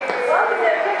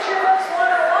Picture Books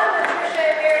 101 with Trisha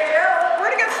and Mary Jo.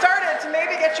 We're going to get started to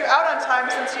maybe get you out on time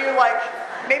since you,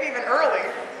 maybe even early,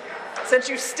 since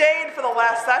you stayed for the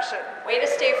last session. Way to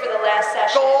stay for the last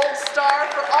session. Gold star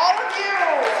for all of you.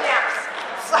 Snaps.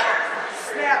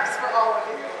 Snaps for all of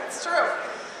you. It's true.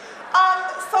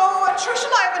 So Trisha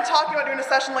and I have been talking about doing a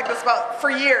session like this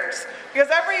for years. Because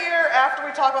every year after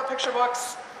we talk about picture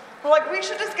books, we're like, we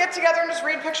should just get together and just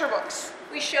read picture books.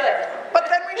 We should. But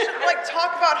then we should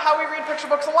talk about how we read picture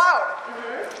books aloud.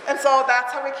 And so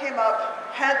that's how we came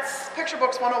up. Hence, Picture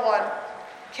Books 101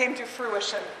 came to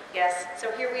fruition. Yes,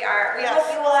 so here we are. We Yes. hope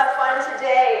you will have fun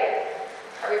today.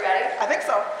 Are we ready? I think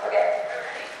so. Okay.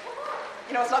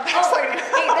 You know, it's not that exciting.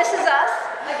 Hey, this is us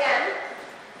again.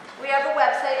 We have a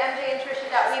website,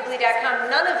 mjandtrisha.weebly.com.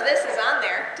 None of this is on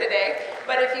there today,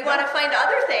 but if you want to find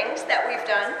other things that we've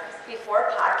done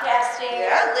before, podcasting,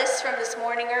 our lists from this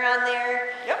morning are on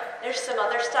there. Yep. There's some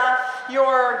other stuff.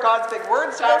 Your God's Big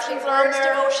Words devotions are on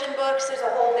there. Devotion books. There's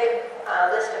a whole big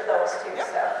list of those too. Yep.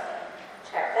 So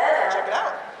check that out. Check it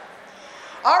out.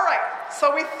 All right,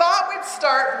 so we thought we'd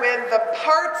start with the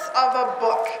parts of a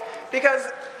book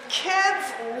because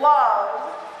kids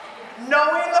love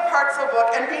knowing the parts of a book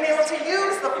and being able to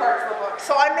use the parts of the book.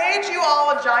 So I made you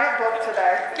all a giant book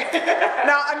today.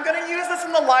 Now I'm going to use this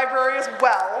in the library as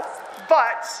well,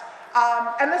 but,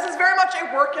 and this is very much a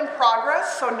work in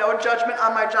progress, so no judgment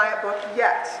on my giant book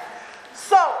yet.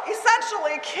 So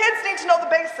essentially, kids need to know the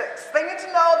basics. They need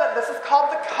to know that this is called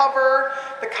the cover.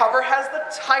 The cover has the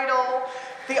title,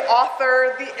 the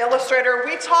author, the illustrator.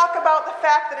 We talk about the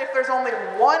fact that if there's only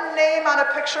one name on a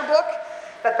picture book,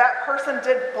 that person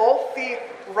did both the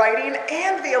writing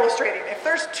and the illustrating. If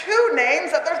there's two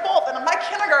names, that there's both. And my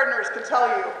kindergartners can tell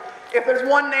you, if there's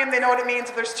one name, they know what it means.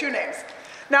 If there's two names.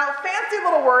 Now, fancy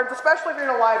little words, especially if you're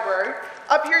in a library.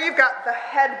 Up here you've got the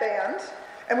headband.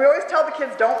 And we always tell the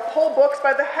kids, don't pull books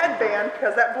by the headband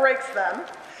because that breaks them.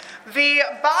 The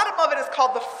bottom of it is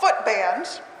called the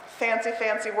footband. Fancy,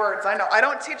 fancy words, I know. I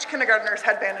don't teach kindergartners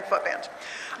headband and footband.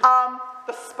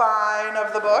 The spine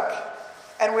of the book.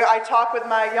 And I talk with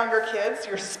my younger kids,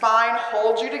 your spine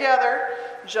holds you together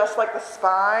just like the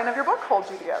spine of your book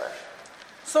holds you together.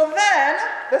 So then,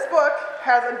 this book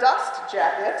has a dust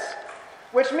jacket,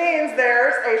 which means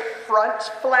there's a front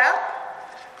flap.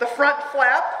 The front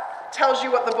flap tells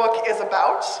you what the book is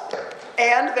about.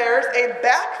 And there's a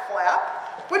back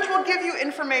flap, which will give you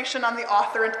information on the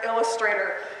author and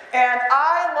illustrator. And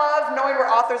I love knowing where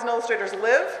authors and illustrators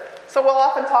live, so we'll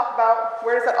often talk about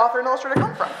where does that author and illustrator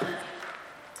come from.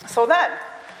 So then,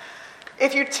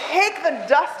 if you take the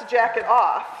dust jacket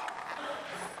off,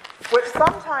 which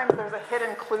sometimes there's a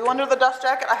hidden clue under the dust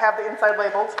jacket, I have the inside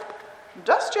labeled,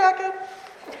 dust jacket.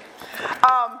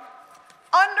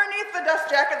 Underneath the dust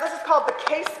jacket, this is called the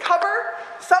case cover.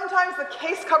 Sometimes the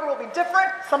case cover will be different,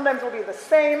 sometimes it will be the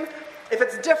same. If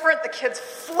it's different, the kids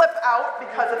flip out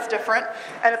because it's different,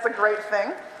 and it's a great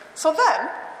thing. So then,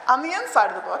 on the inside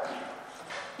of the book,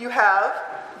 you have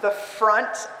the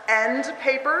front end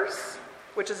papers,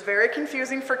 which is very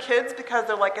confusing for kids because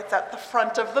they're like, it's at the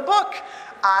front of the book.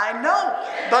 I know,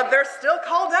 but they're still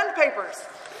called end papers.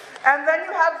 And then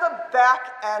you have the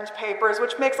back end papers,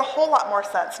 which makes a whole lot more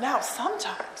sense. Now,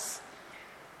 sometimes,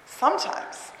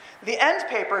 the end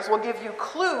papers will give you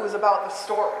clues about the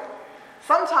story.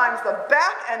 Sometimes the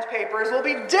back end papers will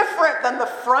be different than the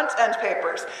front end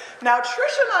papers. Now,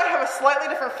 Trisha and I have a slightly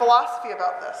different philosophy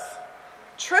about this.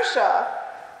 Trisha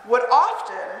would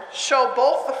often show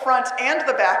both the front and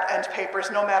the back end papers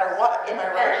no matter what. Am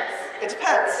I right? It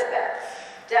depends. It depends.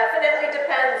 Definitely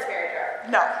depends, Mary Jo.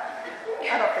 No,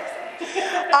 I don't think so.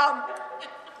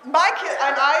 My kid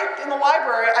and I, in the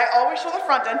library, I always show the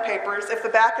front end papers. If the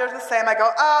back is the same, I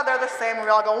go, oh, they're the same. And we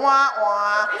all go, wah,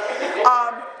 wah.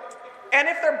 And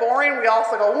if they're boring, we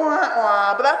also go, wah,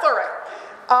 wah. But that's all right.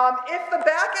 If the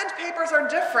back end papers are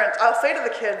different, I'll say to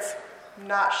the kids, I'm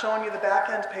not showing you the back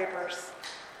end papers.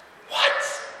 What?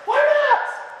 Why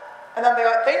not? And then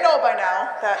they know by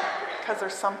now that because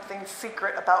there's something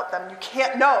secret about them, you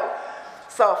can't know.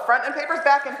 So front end papers,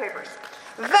 back end papers.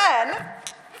 Then,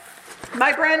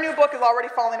 my brand new book is already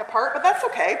falling apart, but that's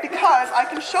okay because I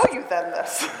can show you then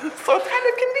this. So it's kind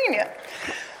of convenient.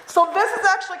 So this is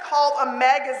actually called a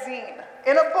magazine.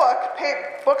 In a book,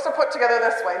 books are put together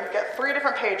this way. You get 3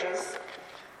 different pages.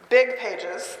 Big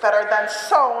pages that are then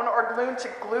sewn or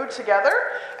glued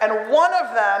together, and one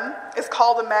of them is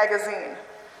called a magazine.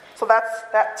 So that's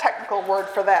that technical word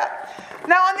for that.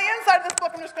 Now on the inside of this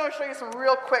book, I'm just going to show you some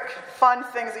real quick, fun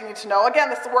things that you need to know. Again,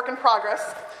 this is a work in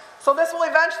progress. So this will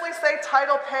eventually say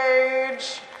title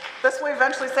page. This will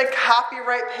eventually say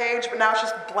copyright page, but now it's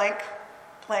just blank,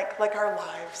 like our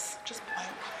lives, just blank.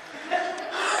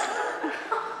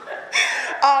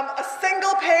 A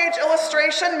single page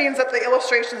illustration means that the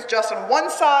illustration is just on one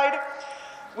side.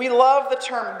 We love the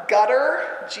term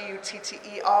gutter,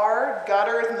 G-U-T-T-E-R.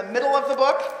 Gutter is in the middle of the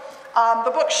book.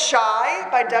 The book Shy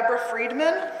by Deborah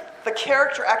Friedman. The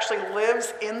character actually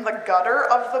lives in the gutter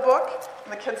of the book,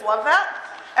 and the kids love that.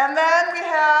 And then we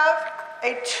have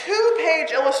a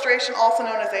 2-page illustration, also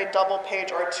known as a double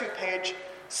page or a 2-page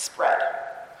spread.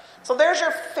 So there's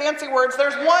your fancy words.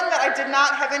 There's one that I did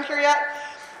not have in here yet.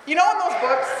 You know in those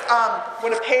books,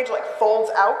 when a page folds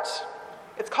out,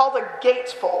 it's called a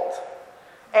gatefold.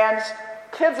 And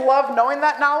kids love knowing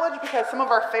that knowledge because some of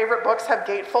our favorite books have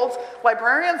gatefolds.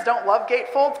 Librarians don't love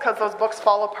gatefolds because those books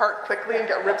fall apart quickly and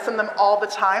get rips in them all the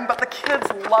time, but the kids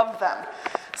love them.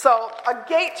 So a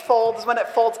gatefold is when it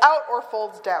folds out or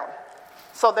folds down.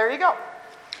 So there you go.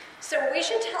 So we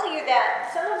should tell you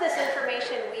that some of this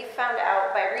information we found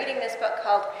out by reading this book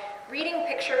called Reading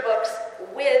Picture Books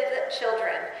with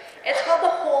Children. It's called the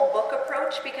whole book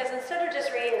approach because instead of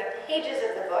just reading the pages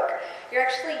of the book, you're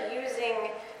actually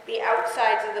using the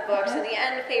outsides of the books and the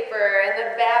end paper and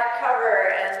the back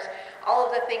cover and all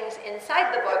of the things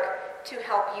inside the book to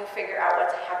help you figure out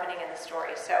what's happening in the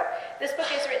story. So this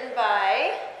book is written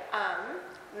by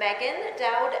Megan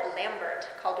Dowd Lambert,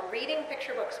 called Reading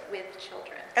Picture Books with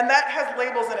Children. And that has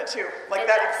labels in it too.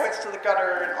 That points to the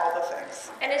gutter and all the things.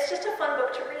 And it's just a fun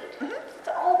book to read. It's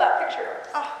all about picture books.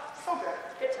 Oh, so good.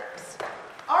 Good times.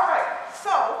 All right,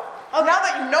 so now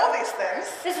that you know these things.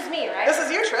 This is me, right? This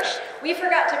is you, Trish. We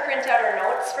forgot to print out our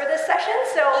notes for this session,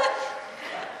 so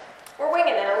we're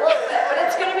winging it a little bit, but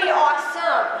it's going to be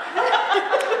awesome.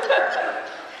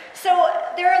 So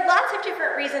there are lots of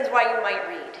different reasons why you might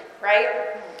read,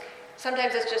 right?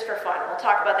 Sometimes it's just for fun. We'll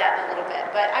talk about that in a little bit.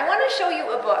 But I want to show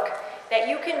you a book that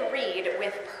you can read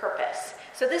with purpose.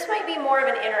 So this might be more of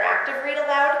an interactive read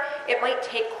aloud. It might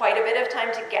take quite a bit of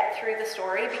time to get through the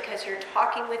story because you're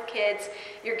talking with kids.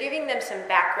 You're giving them some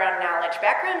background knowledge.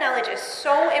 Background knowledge is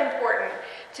so important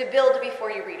to build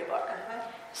before you read a book.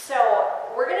 So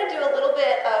we're going to do a little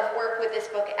bit of work with this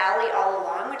book, Allie All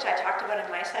Along, which I talked about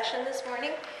in my session this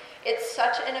morning. It's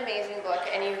such an amazing book,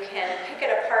 and you can pick it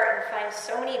apart and find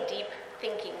so many deep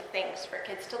thinking things for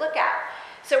kids to look at.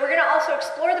 So we're going to also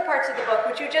explore the parts of the book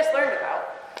which you just learned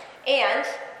about, and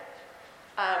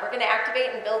we're going to activate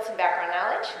and build some background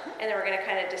knowledge, and then we're going to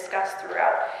kind of discuss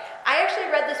throughout. I actually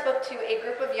read this book to a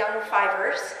group of young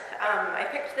fivers. I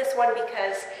picked this one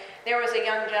because there was a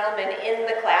young gentleman in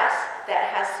the class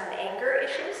that has some anger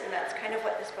issues, and that's kind of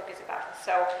what this book is about.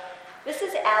 So this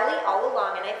is Allie All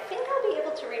Along, and I think I'll be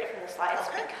able to read it from the slides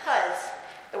because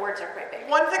the words are quite big.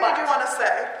 One thing I do want to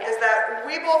say is that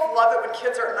we both love it when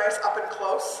kids are nice up and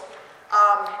close.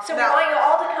 So we want you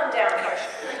all to come down here.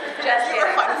 Just you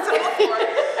are fine, sit on the floor.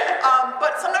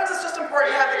 But sometimes it's just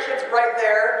important to have the kids right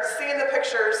there, seeing the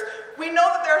pictures. We know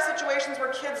that there are situations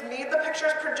where kids need the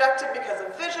pictures projected because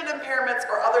of vision impairments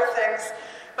or other things.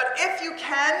 But if you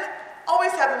can,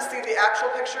 always have them see the actual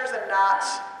pictures and not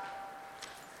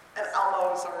an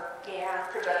Elmo's or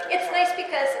projector. It's nice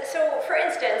because, so for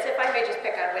instance, if I may just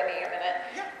pick on Whitney a minute.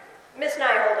 Yeah. Miss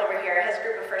Nyhold over here has a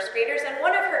group of first graders, and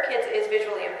one of her kids is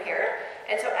visually impaired,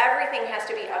 and so everything has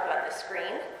to be up on the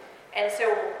screen. And so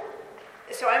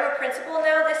I'm a principal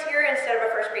now this year instead of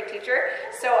a first grade teacher,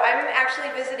 so I'm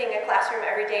actually visiting a classroom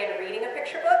every day and reading a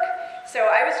picture book. So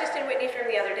I was just in Whitney's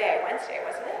room the other day, Wednesday,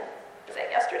 wasn't it? Was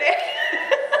that yesterday?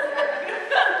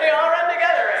 They all run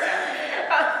together right now.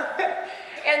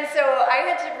 And so I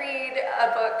had to read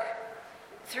a book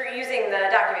through using the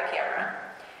document camera.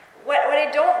 What I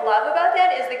don't love about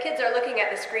that is the kids are looking at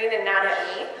the screen and not at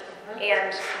me and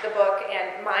the book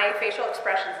and my facial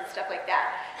expressions and stuff like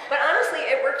that. But honestly,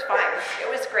 it worked fine. It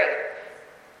was great.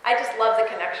 I just love the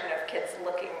connection of kids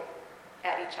looking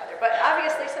at each other. But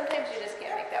obviously, sometimes you just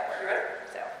can't make that work. You ready?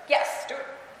 So, yes. Do it.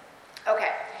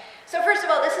 Okay. So first of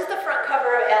all, this is the front cover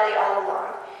of Allie All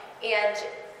Along. And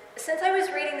since I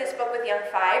was reading this book with young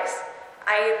fives,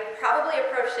 I probably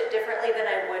approached it differently than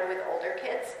I would with older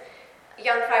kids.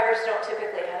 Young fivers don't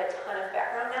typically have a ton of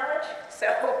background knowledge, so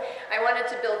I wanted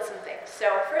to build some things.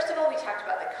 So first of all, we talked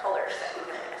about the colors that we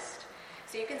noticed.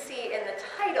 So you can see in the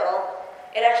title,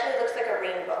 it actually looks like a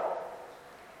rainbow.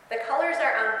 The colors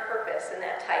are on purpose in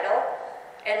that title,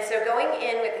 and so going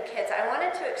in with the kids, I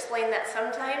wanted to explain that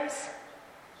sometimes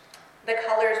the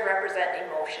colors represent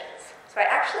emotions. So I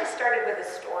actually started with a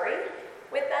story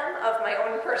with them of my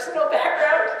own personal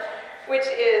background, which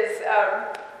is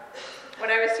when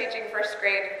I was teaching first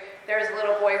grade, there was a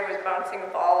little boy who was bouncing a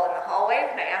ball in the hallway,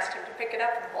 and I asked him to pick it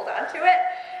up and hold on to it,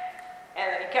 and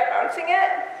then he kept bouncing it.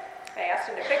 I asked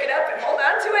him to pick it up and hold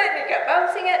on to it, and he kept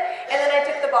bouncing it, and then I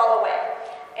took the ball away,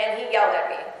 and he yelled at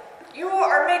me, You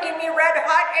are making me red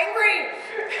hot angry.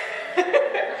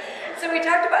 So we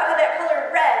talked about how that color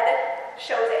red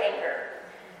shows anger.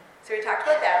 So we talked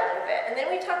about that a little bit. And then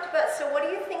we talked about, so what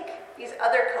do you think these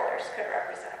other colors could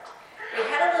represent? We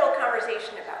had a little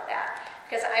conversation about that,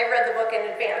 because I read the book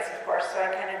in advance, of course, so I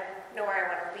kind of know where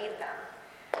I want to lead them.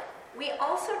 We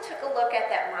also took a look at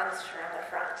that monster on the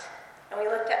front, and we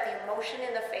looked at the emotion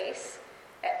in the face,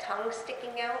 that tongue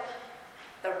sticking out,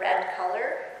 the red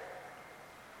color,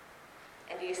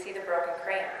 and do you see the broken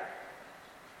crayon?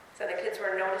 So the kids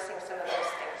were noticing some of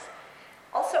those things.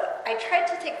 Also, I tried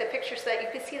to take the picture so that you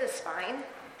could see the spine.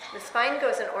 The spine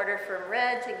goes in order from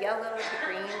red to yellow to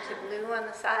green to blue on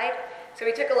the side. So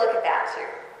we took a look at that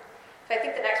too. So I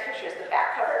think the next picture is the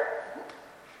back cover.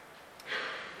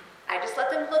 I just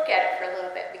let them look at it for a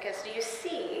little bit, because do you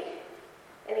see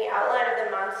in the outline of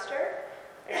the monster,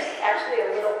 there's actually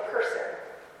a little person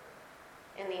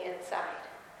in the inside.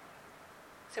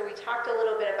 So we talked a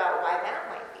little bit about why that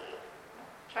might be,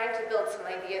 trying to build some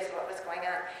ideas of what was going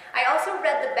on. I also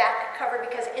read the back cover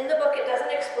because in the book it doesn't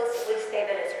explicitly say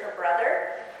that it's her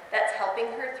brother that's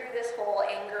helping her through this whole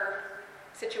anger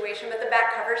situation, but the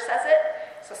back cover says it.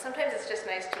 So sometimes it's just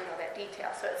nice to know that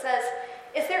detail. So it says,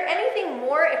 is there anything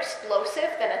more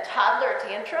explosive than a toddler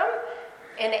tantrum?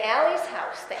 In Allie's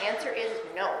house, the answer is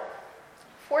no.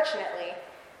 Fortunately,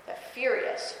 the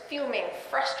furious, fuming,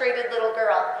 frustrated little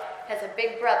girl has a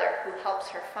big brother who helps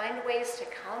her find ways to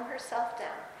calm herself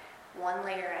down, one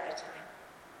layer at a time.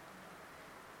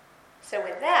 So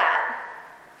with that,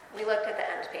 we looked at the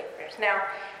end papers. Now,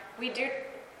 we do,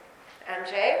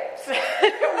 MJ,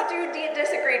 we do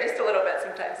disagree just a little bit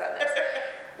sometimes on this.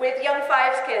 With Young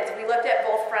Fives kids, we looked at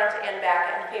both front and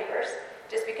back end papers,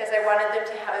 just because I wanted them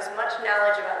to have as much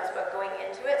knowledge about this book going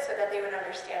into it so that they would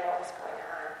understand what was going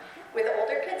on. With the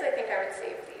older kids, I think I would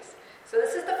save these. So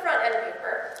this is the front end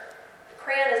paper. The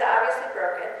crayon is obviously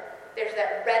broken. There's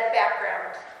that red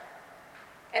background.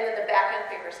 And then the back end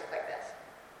papers look like this.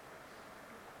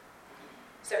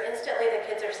 So instantly the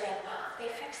kids are saying, oh,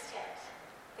 they fixed it.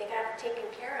 They got it taken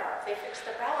care of. They fixed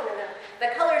the problem. And then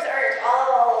the colors aren't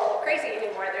all crazy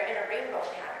anymore. They're in a rainbow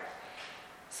pattern.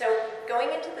 So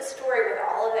going into the story with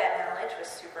all of that knowledge was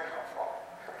super helpful.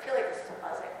 I feel like this is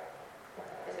buzzing.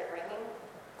 Is it ringing?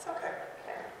 It's okay.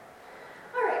 Okay.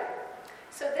 All right.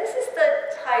 So this is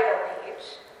the title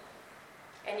page.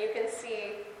 And you can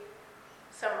see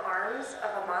some arms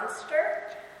of a monster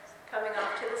coming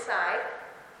off to the side.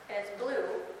 And it's blue.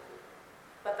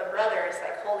 But the brother is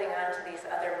like holding on to these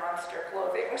other monster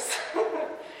clothings.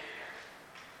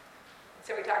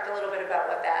 So we talked a little bit about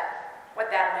what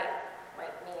that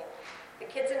might mean. The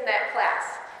kids in that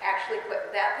class actually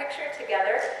put that picture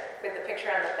together with the picture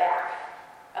on the back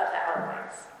of the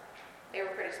outlines. They were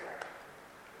pretty smart.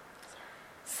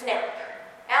 Snap.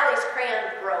 Allie's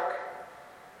crayon broke.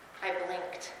 I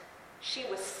blinked. She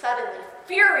was suddenly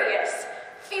furious,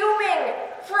 fuming,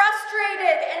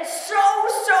 frustrated, and so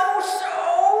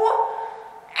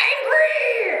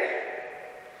angry.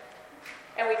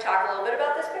 And we talked a little bit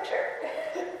about this picture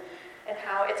and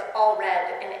how it's all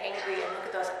red and angry, and look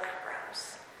at those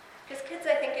eyebrows. Because kids,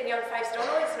 I think, in Young Fives don't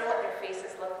always know what their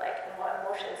faces look like and what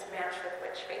emotions match with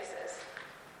which faces.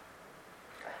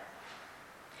 Go ahead.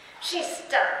 She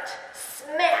stumped,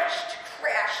 smashed,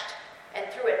 crashed, and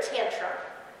threw a tantrum,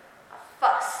 a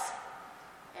fuss,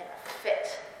 and a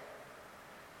fit.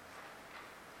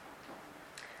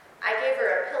 I gave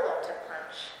her a pillow to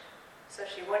punch so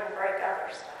she wouldn't break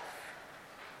other stuff.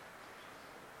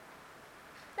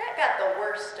 That got the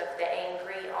worst of the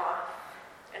angry off.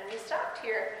 And we stopped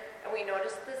here and we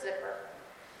noticed the zipper.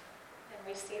 And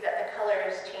we see that the color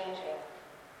is changing.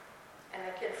 And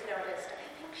the kids noticed, I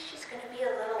think she's going to be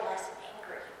a little less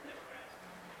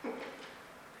angry.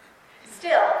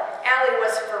 Still, Allie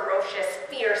was ferocious,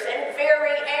 fierce, and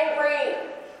very angry.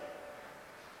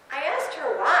 I asked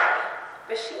her why,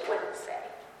 but she wouldn't say.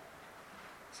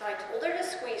 So I told her to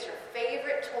squeeze her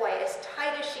favorite toy as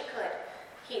tight as she could.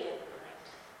 He didn't mind.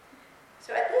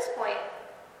 So at this point,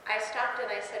 I stopped and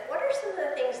I said, what are some of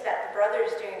the things that the brother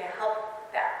is doing to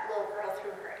help that little girl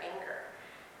through her anger?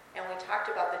 And we talked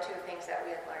about the two things that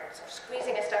we had learned. So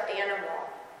squeezing a stuffed animal.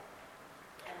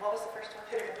 And what was the first one?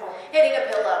 Hitting a pillow. Hitting a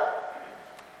pillow.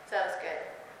 So that was good.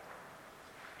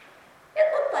 It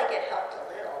looked like it helped a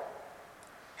little.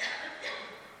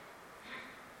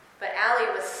 But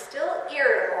Allie was still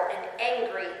irritable and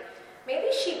angry. Maybe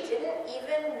she didn't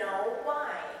even know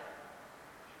why.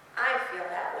 I feel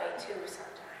that way too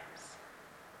sometimes.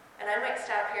 And I might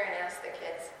stop here and ask the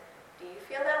kids, do you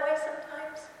feel that way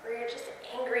sometimes? Where you're just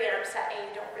angry and upset and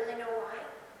you don't really know why?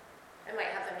 I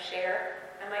might have them share.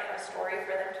 I might have a story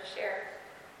for them to share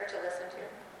or to listen to.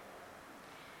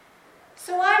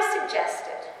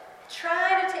 suggested,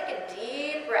 try to take a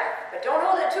deep breath, but don't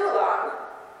hold it too long.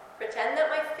 Pretend that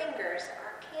my fingers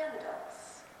are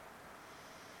candles.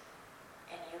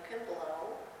 And you can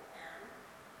blow them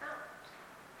out.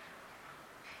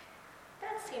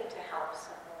 That seemed to help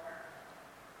some more.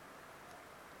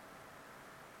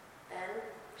 Then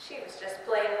she was just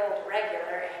plain old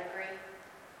regular angry.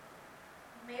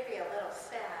 Maybe a little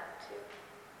sad, too.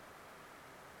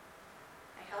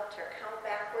 I helped her count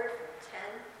backward from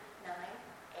 10, 9,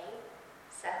 8,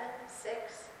 7,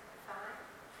 6, 5,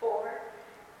 4,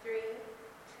 3,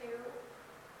 2,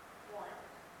 1.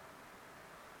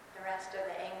 The rest of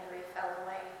the angry fell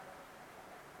away.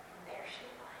 And there she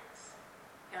was.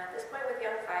 Now at this point with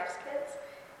Young Fives kids,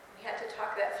 we had to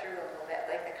talk that through a little bit,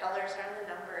 like the colors are on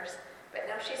the numbers, but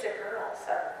now she's a girl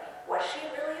suddenly. Was she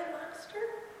really a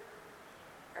monster?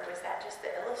 Or was that just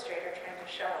the illustrator trying to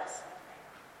show us something?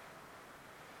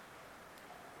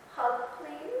 Hug,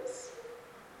 please.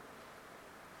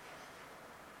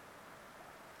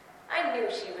 I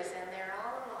knew she was in there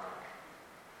all along.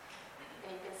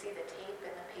 And you can see the tape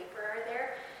and the paper are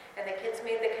there. And the kids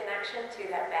made the connection to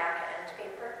that back end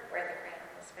paper where the crayon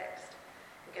was fixed.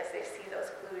 Because they see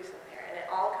those glues in there. And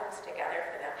it all comes together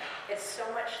for them. It's so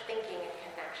much thinking and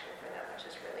connection for them, which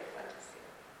is really fun to see.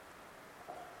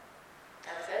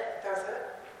 That was it? That was it.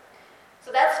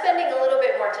 So that's spending a little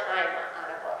bit more time on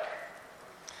a book.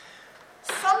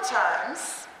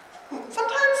 Sometimes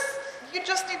you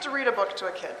just need to read a book to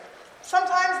a kid.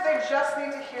 Sometimes they just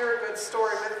need to hear a good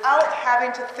story without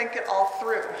having to think it all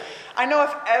through. I know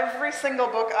if every single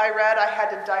book I read, I had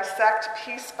to dissect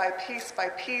piece by piece by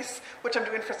piece, which I'm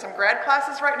doing for some grad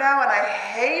classes right now, and I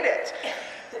hate it.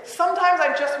 Sometimes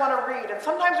I just want to read, and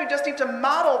sometimes we just need to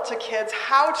model to kids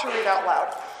how to read out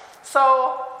loud.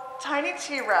 So, Tiny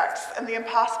T-Rex and the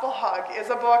Impossible Hug is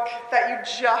a book that you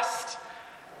just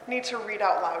need to read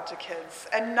out loud to kids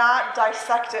and not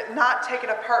dissect it, not take it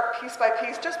apart piece by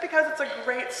piece, just because it's a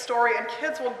great story and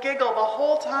kids will giggle the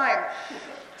whole time.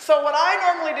 So what I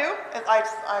normally do, and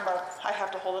I have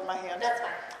to hold it in my hand. That's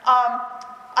fine.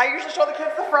 I usually show the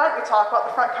kids the front. We talk about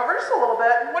the front cover just a little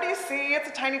bit. What do you see? It's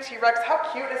a tiny T-Rex. How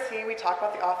cute is he? We talk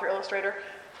about the author illustrator.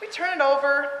 We turn it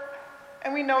over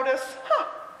and we notice,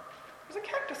 there's a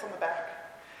cactus on the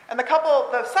back. And the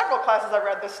several classes I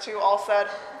read this to all said,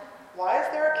 why is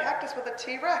there a cactus with a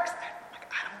T-Rex? I'm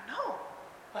like, I don't know.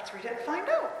 Let's read it and find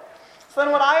out. So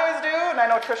then what I always do, and I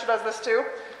know Trisha does this too,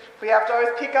 we have to always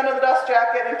peek under the dust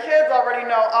jacket, and kids already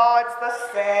know, it's the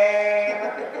same.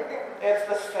 It's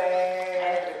the same. I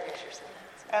have pictures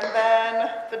of that. And then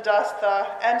the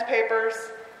end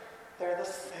papers, they're the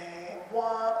same.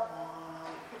 Wah,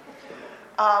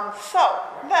 wah. So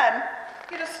then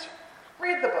you just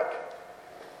read the book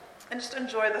and just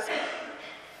enjoy this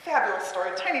fabulous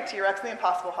story, Tiny T-Rex and the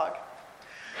Impossible Hug.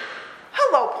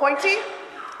 Hello, Pointy.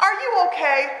 Are you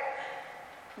okay?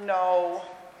 No.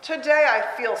 Today I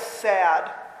feel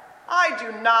sad. I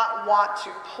do not want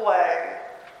to play.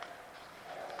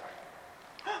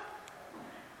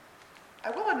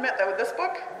 I will admit that with this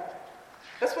book,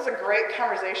 this was a great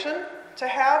conversation to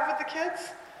have with the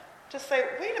kids. To say,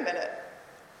 wait a minute.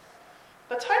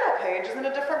 The title page is in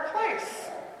a different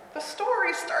place. The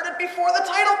story started before the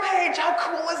title page. How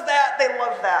cool is that? They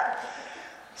love that.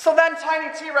 So then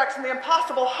Tiny T-Rex and the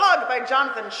Impossible Hug by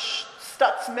Jonathan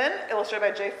Stutzman, illustrated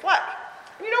by Jay Fleck.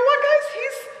 And you know what, guys?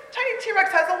 Tiny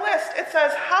T-Rex has a list. It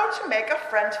says how to make a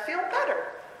friend feel better.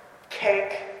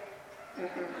 Cake.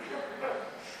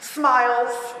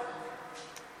 Smiles.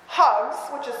 Hugs,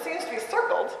 which seems to be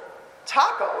circled.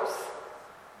 Tacos.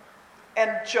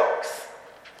 And jokes.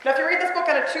 Now, if you read this book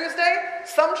on a Tuesday,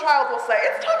 some child will say,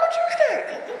 it's Taco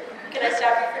Tuesday. Can I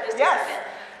stop you for just Yes. a second?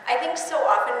 I think so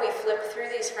often we flip through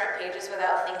these front pages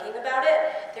without thinking about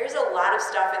it. There's a lot of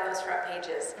stuff in those front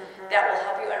pages that will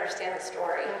help you understand the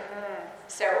story.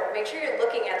 So make sure you're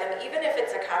looking at them, even if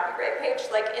it's a copyright page.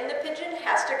 Like in The Pigeon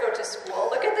Has to Go to School,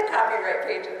 look at the copyright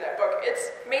page in that book. It's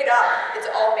made up. It's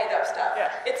all made up stuff. Yeah.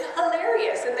 It's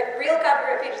hilarious. And the real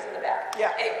copyright page is in the back.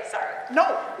 Yeah. Anyway, sorry.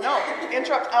 No.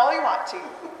 Interrupt all you want to.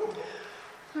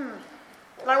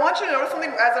 And I want you to notice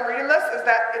something as I'm reading this, is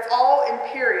that it's all in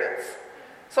periods.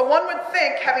 So one would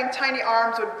think having tiny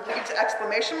arms would lead to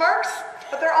exclamation marks,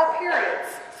 but they're all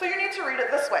periods. So you need to read it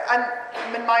this way. I'm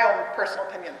in my own personal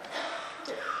opinion.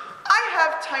 I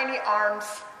have tiny arms.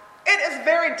 It is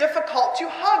very difficult to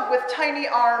hug with tiny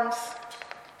arms.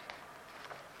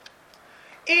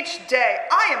 Each day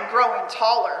I am growing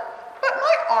taller, but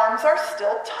my arms are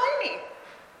still tiny.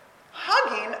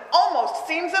 Hugging almost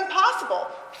seems impossible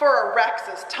for a Rex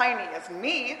as tiny as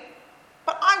me,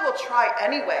 but I will try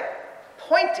anyway.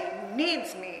 Pointy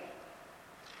needs me.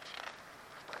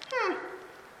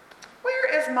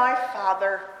 my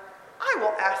father. I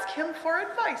will ask him for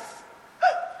advice.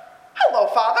 Hello,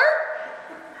 Father.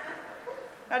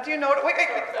 Now, do you notice? Wait.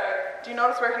 Do you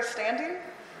notice where he's standing?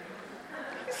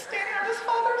 He's standing on his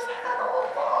father's head. Oh,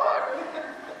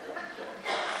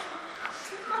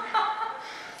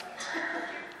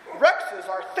 Rexes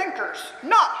are thinkers,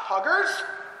 not huggers.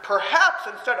 Perhaps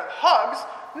instead of hugs,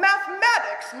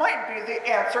 mathematics might be the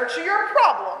answer to your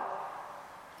problem.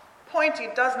 Pointy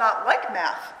does not like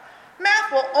math.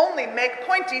 Math will only make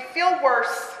Pointy feel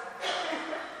worse.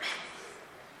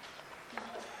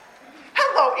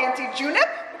 Hello, Auntie Junip.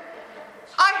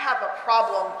 I have a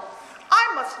problem.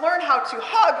 I must learn how to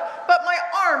hug, but my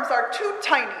arms are too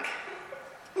tiny.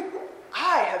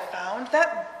 I have found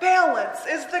that balance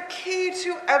is the key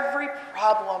to every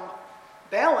problem.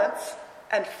 Balance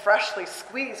and freshly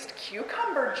squeezed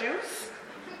cucumber juice.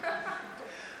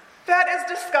 That is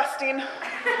disgusting.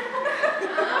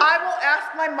 I will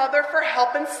ask my mother for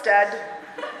help instead.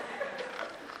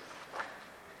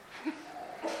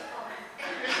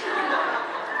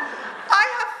 I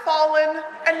have fallen,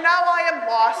 and now I am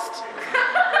lost.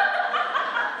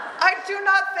 I do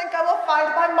not think I will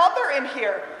find my mother in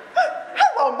here.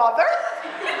 Hello, Mother.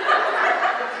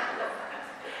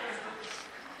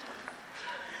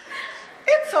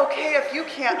 It's okay if you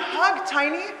can't hug,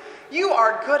 Tiny. You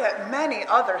are good at many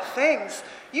other things.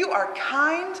 You are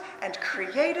kind and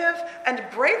creative and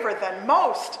braver than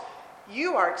most.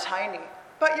 You are tiny,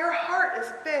 but your heart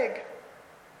is big.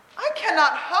 I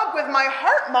cannot hug with my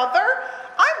heart, Mother.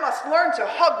 I must learn to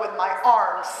hug with my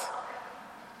arms.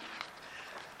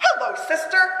 Hello,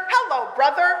 sister. Hello,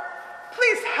 brother.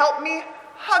 Please help me.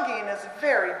 Hugging is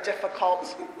very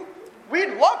difficult.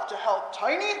 We'd love to help,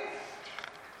 Tiny.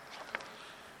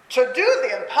 To do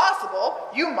the impossible,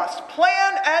 you must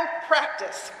plan and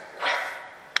practice.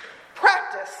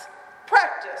 Practice,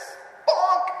 practice,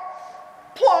 bonk,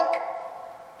 plunk,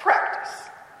 practice.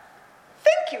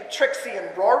 Thank you, Trixie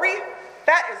and Rory.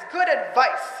 That is good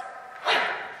advice.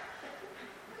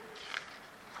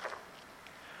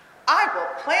 I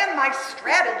will plan my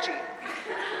strategy.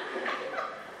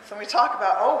 So we talk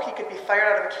about, he could be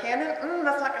fired out of a cannon.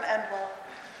 That's not going to end well.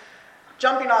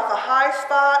 Jumping off a high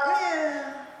spot.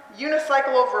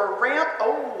 Unicycle over a ramp.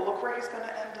 Look where he's going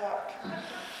to end up.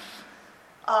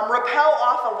 Rappel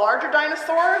off a larger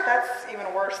dinosaur. That's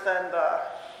even worse than the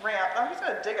ramp. He's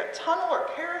going to dig a tunnel or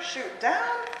parachute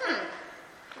down.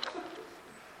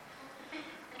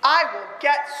 I will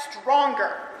get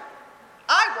stronger.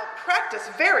 I will practice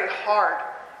very hard.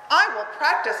 I will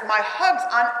practice my hugs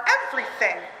on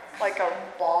everything, like a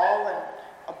ball and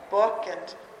a book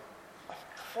and a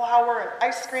flower and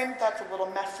ice cream. That's a little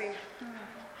messy.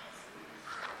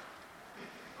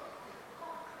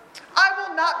 I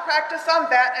will not practice on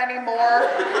that anymore.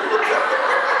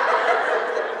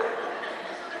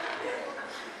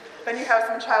 Then you have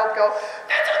some child go,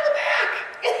 that's on the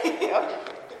back.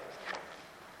 Yep.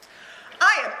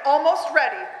 I am almost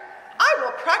ready. I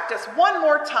will practice one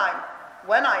more time.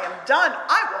 When I am done,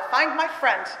 I will find my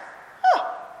friend.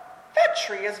 That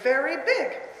tree is very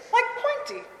big, like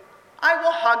Pointy. I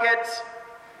will hug it.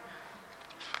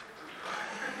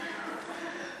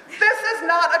 This is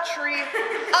not a tree.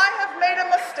 I have made a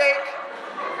mistake.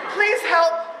 Please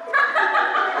help.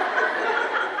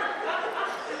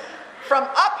 From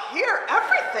up here,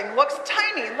 everything looks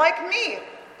tiny, like me.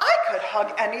 I could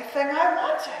hug anything I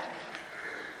wanted.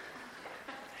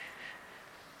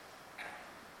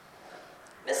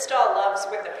 Miss Staal loves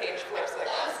when the page flips like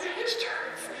this. The page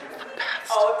turns. The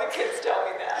best. All of the kids tell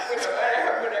me that when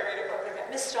I read a book like that.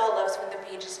 Miss Staal loves when the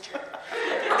pages turn.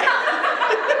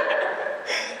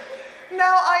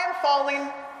 Now I am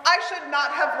falling. I should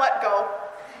not have let go.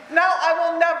 Now I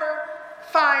will never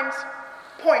find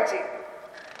Pointy.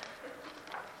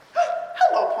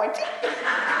 Hello, Pointy.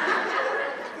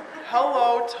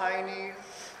 Hello, Tiny.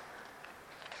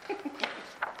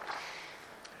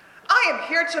 I am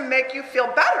here to make you feel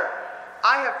better.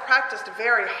 I have practiced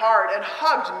very hard and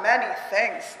hugged many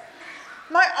things.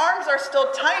 My arms are still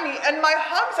tiny and my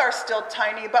hugs are still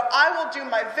tiny, but I will do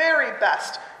my very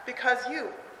best because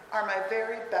you are my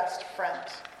very best friend.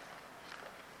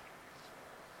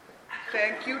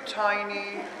 Thank you,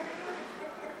 Tiny.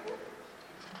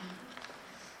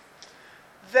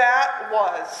 That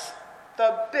was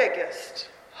the biggest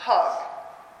hug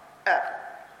ever.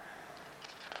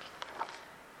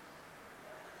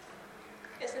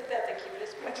 Isn't that the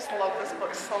cutest book? I just love this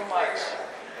book so much.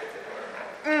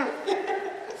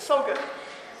 So good.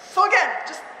 So again,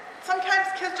 sometimes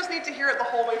kids just need to hear it the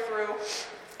whole way through.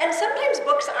 And sometimes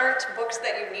books aren't books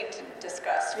that you need to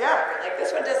discuss forever. Like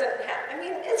this one doesn't have,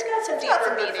 it's got some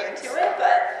deeper meaning to it,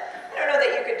 but I don't know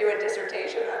that you you could do a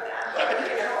dissertation on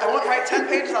that. I won't write 10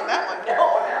 pages on that one. No,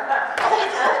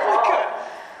 Oh,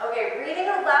 good. Okay, reading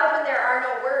aloud when there are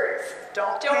no words.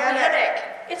 Don't panic. panic.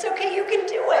 It's okay, you can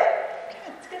do it.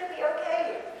 It's gonna be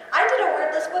okay. I did a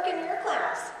wordless book in your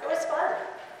class. It was fun.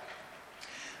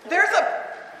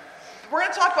 We're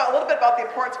going to talk a little bit about the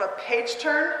importance of a page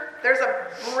turn. There's a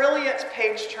brilliant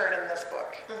page turn in this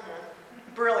book.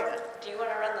 Mm-hmm. Brilliant. Do you want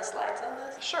to run the slides on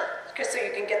this? Sure. So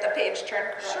you can get the page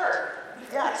turn correct. Sure.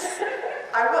 Yes,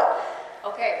 I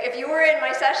will. Okay, if you were in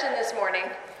my session this morning,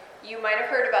 you might have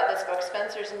heard about this book,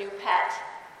 Spencer's New Pet.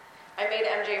 I made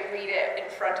MJ read it in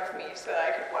front of me so that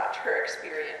I could watch her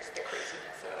experience the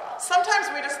craziness of it all. Sometimes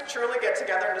we just truly get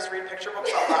together and just read picture books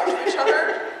out loud to each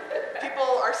other.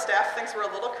 Our staff thinks we're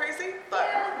a little crazy, but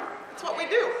it's what we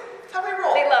do. It's how we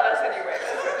roll. They love us anyway,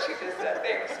 that's what she just said.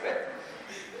 Thanks.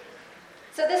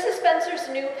 So this is Spencer's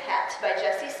New Pet by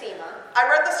Jessie Seema. I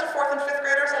read this to 4th and 5th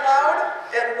graders aloud.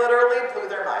 It literally blew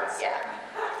their minds. Yeah.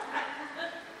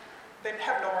 They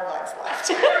have no more minds left.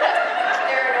 There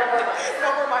are no more minds. No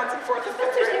more minds in 4th and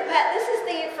 5th Spencer's grade. New Pet. This is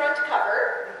the front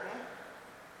cover.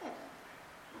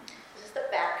 This is the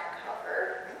back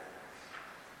cover.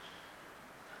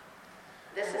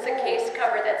 This is a case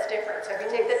cover that's different. So if you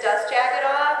take the dust jacket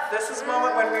off. This is a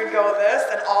moment when we'd go this,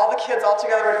 and all the kids all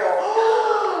together would go,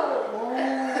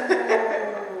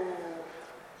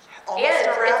 almost And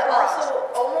a wrap it's around.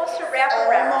 also almost a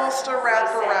wraparound. Almost a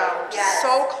wraparound. Yes.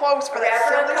 So close for that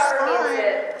Wraparound silly cover means spine.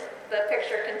 that the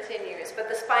picture continues, but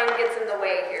the spine gets in the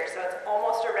way here, so it's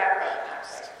almost a wraparound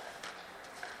post.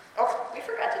 Okay. We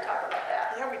forgot to talk about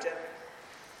that. Yeah, we did.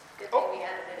 Good thing we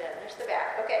added it in. There's the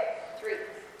back. Okay, 3,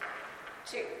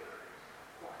 2, 1.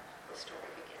 The story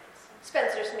begins.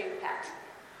 Spencer's New Pet.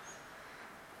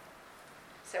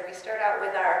 So we start out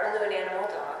with our balloon animal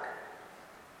dog.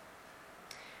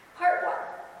 Part 1,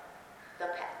 the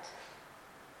pet.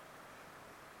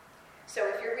 So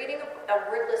if you're reading a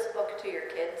wordless book to your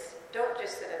kids, don't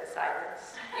just sit in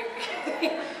silence.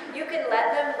 You can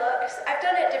let them look. I've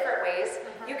done it different ways.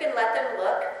 You can let them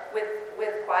look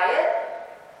with quiet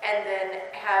and then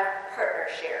have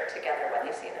partners share together what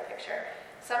they see in the picture.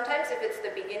 Sometimes if it's the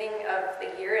beginning of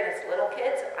the year and it's little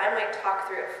kids, I might talk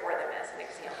through it for them as an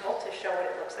example to show what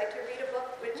it looks like to read a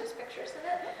book with just pictures in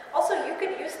it. Also, you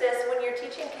could use this when you're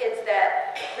teaching kids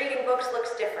that reading books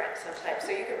looks different sometimes. So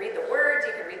you can read the words,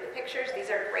 you can read the pictures. These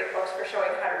are great books for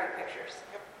showing how to read pictures.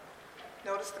 Yep.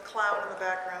 Notice the clown in the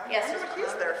background. Yes, I wonder what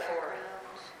he's there for.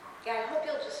 Yeah, I hope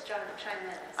you'll just chime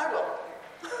in. I will.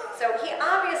 So he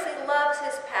obviously loves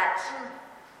his pet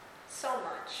so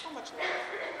much. So much love.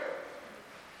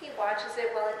 He watches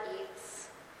it while it eats.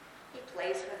 He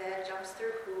plays with it, jumps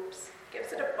through hoops,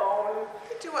 gives it a bone.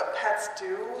 You do what pets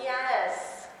do.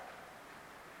 Yes.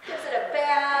 Gives it a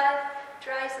bath,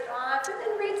 dries it off, and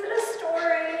then reads it a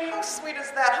story. How sweet is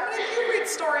that? How many of you read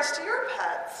stories to your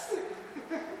pets?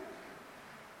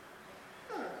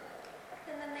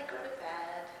 And then they go to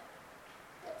bed.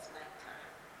 It's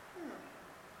nighttime.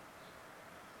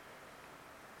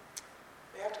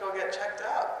 They have to go get checked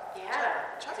out. Yeah.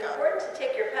 Check It's out. important to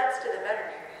take your pets to the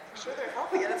veterinarian. I'm sure they're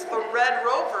healthy, and it's the Red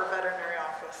Rover Veterinary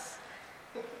Office.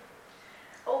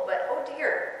 Oh, but oh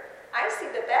dear. I see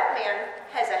that that man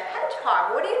has a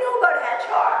hedgehog. What do you know about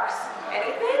hedgehogs?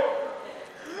 Anything?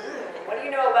 What do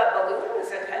you know about balloons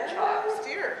and hedgehogs? Oh,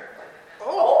 dear.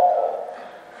 Oh.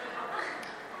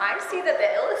 I see that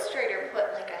the illustrator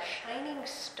put like a shining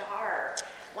star.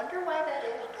 Wonder why that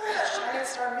is. What that shining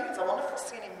star means. I wonder if we'll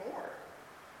see any more.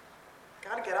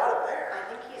 Gotta get out of there. I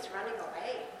think he's running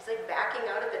away. He's like backing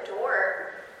out of the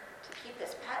door to keep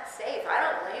his pet safe. I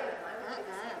don't blame him. I would do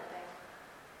the same thing.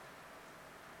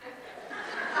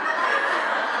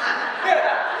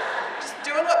 Just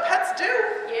doing what pets do.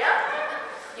 Yeah.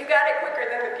 You got it quicker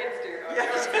than the kids do.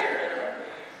 Yes.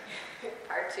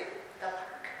 Part 2, the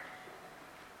park.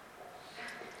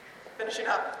 Finishing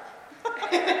up.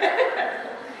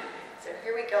 So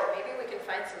here we go. Maybe we can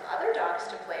find some other dogs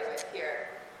to play with here.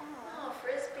 Oh,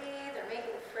 frisbee. They're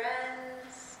making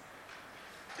friends.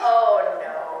 Oh,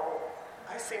 no.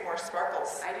 I see more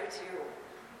sparkles. I do too.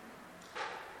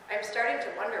 I'm starting to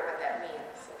wonder what that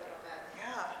means a little bit.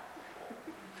 Yeah.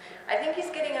 I think he's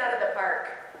getting out of the park.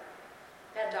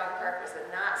 That dog park was a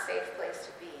not safe place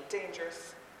to be.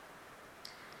 Dangerous.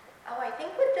 Oh, I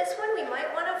think with this one we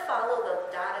might want to follow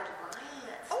the dotted line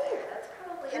that's there. That's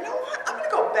probably You know what? I'm going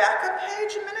to go back a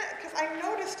page a minute because I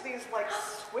noticed these like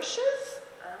swishes.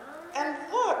 And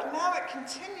look, now it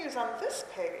continues on this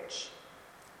page.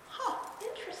 Huh.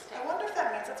 Interesting. I wonder if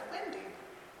that means it's windy.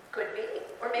 Could be.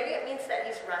 Or maybe it means that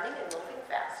he's running and moving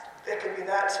fast. It could be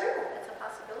that too. That's a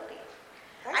possibility.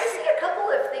 I see a couple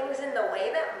of things in the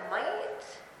way that might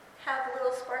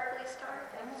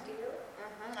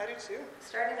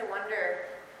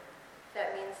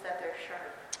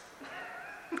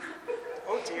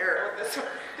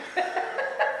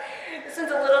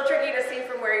one's a little tricky to see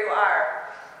from where you are.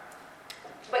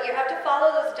 But you have to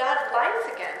follow those dotted lines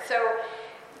again. So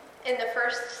in the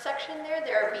first section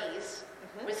there are bees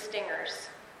with stingers.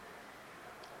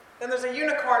 Then there's a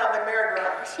unicorn on the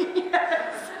merry-go-round.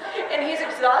 Yes. And he's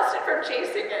exhausted from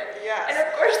chasing it. Yes. And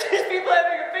of course there's people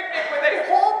having a picnic with a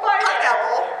whole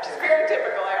pineapple. Which is very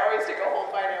typical. I always take a whole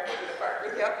pineapple to the park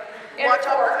with me. Yep. And watch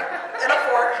a fork. And a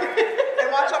fork. And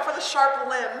watch out for the sharp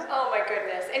limb. Oh my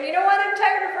goodness. And you know what? I'm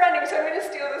tired of running, so I'm going to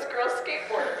steal this girl's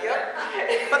skateboard. Yep.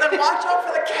 But then watch out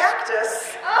for the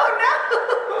cactus. Oh no!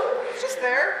 It's just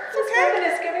there. It's This okay. woman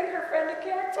is giving her friend a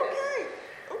cactus. It's okay.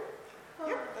 Oh.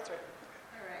 Yep, that's right.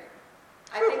 All right.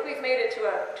 I think we've made it to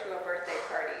a birthday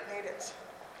party. Made it.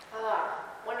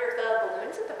 Wonder if they'll have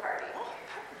balloons at the party. Oh,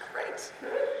 that'd be great.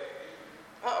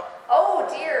 Uh-oh. Oh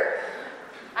dear.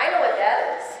 I know what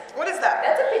that is. What is that?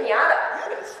 That's a piñata.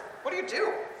 Yeah, it is. What do you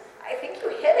do? I think you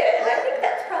hit it, and I think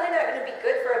that's probably not going to be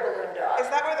good for a balloon dog. Is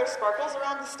that why there's sparkles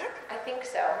around the stick? I think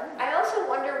so. I also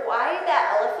wonder why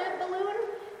that elephant balloon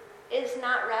is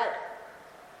not red.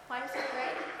 Why is it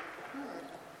red?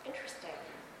 Interesting.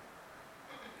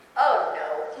 Oh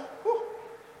no. Whew.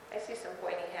 I see some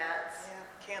pointy hats. Yeah,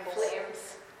 candles.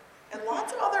 Flames. And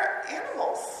lots of other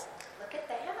animals. Look at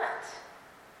that.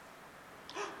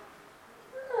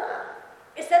 Huh.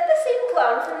 Is that the same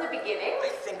clown from the beginning? I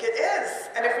think it is.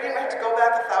 And if we didn't have to go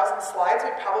back 1,000 slides,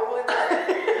 we'd probably would.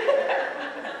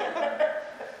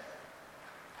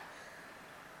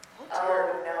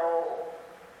 Oh no.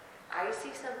 I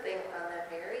see something on the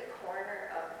very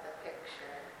corner of the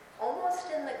picture. Almost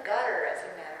in the gutter, as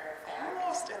a matter of fact.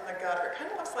 Almost in the gutter.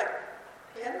 Kind of looks like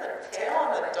pin the tail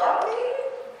on the donkey.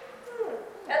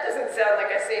 That doesn't sound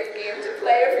like a safe game to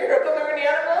play if you're a balloon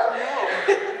animal. No.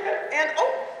 And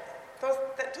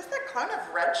does that clown have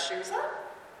red shoes on?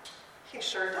 He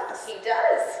sure does. He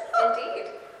does,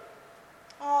 indeed.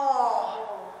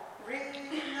 Oh,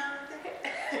 really?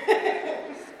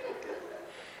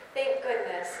 Thank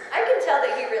goodness. I can tell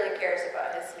that he really cares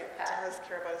about his new He pet. does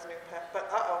care about his new pet, but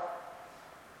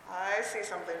I see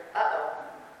something. Uh-oh.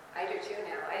 I do too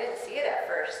now. I didn't see it at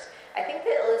first. I think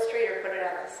the illustrator put it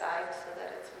on the side so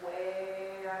that it's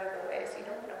way out of the way so you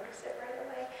don't notice it right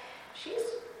away. She's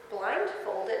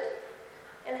blindfolded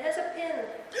and has a pin.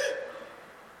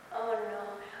 Oh no.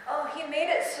 Oh, he made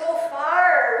it so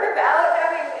far without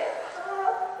having it.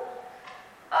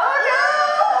 Oh no!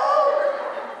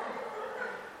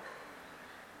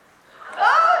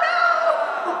 Oh no!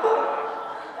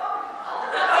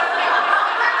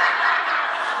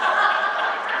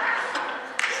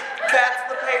 That's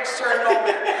the page turn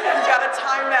moment. You gotta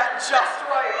time that just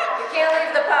right. You can't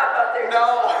leave the pop up there.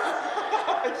 No.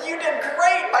 You did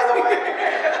great, by the way.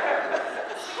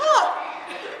 Huh.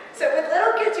 So with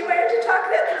little kids, you might have to talk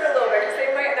that through a little bit because they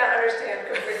might not understand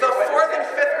completely. The fourth and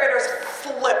fifth graders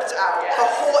flipped out. Yes.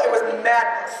 It was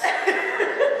madness.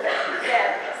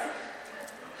 Madness.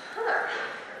 Huh.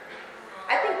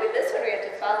 I think with this one we have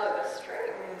to follow the string.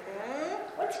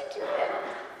 What's he doing?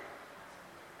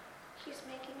 He's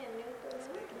making a new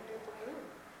balloon.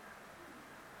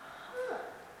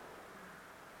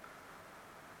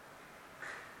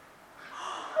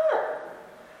 Huh.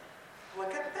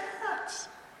 Look at that.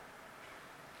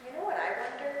 You know what I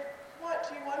wonder? What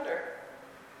do you wonder?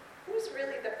 Who's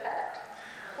really the pet?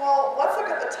 Well, let's look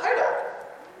at the title.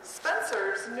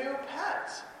 Spencer's new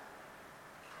pet.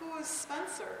 Who is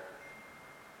Spencer?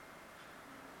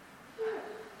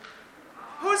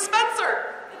 Who's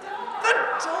Spencer? The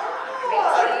dog.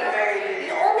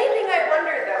 The only thing I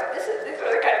wonder though, these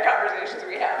are the kind of conversations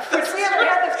we have. Which we haven't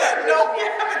had this conversation No, we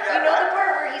yet. haven't had You know that. the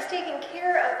part where he's taking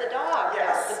care of the dog.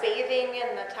 Yes. The bathing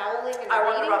and the toweling and the I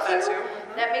wonder feeding about that too.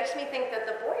 too. That makes me think that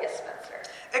the boy is Spencer.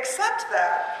 Except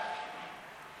that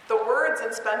the words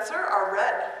in Spencer are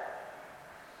red,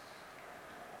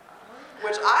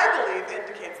 which I believe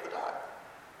indicates the dog.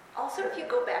 Also, if you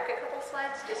go back a couple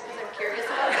slides, just because I'm curious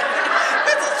about it.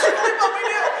 This is truly what we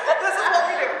do. This is what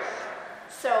we do.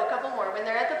 So, a couple more. When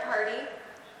they're at the party.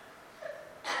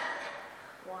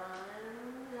 One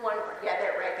more. Yeah,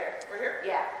 there, right there. We're here?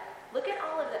 Yeah. Look at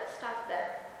all of that stuff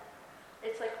that,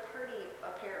 it's like party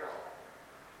apparel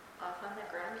off on the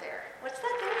ground there. What's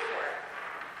that there for?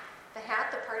 The hat,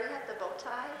 the party hat, the bow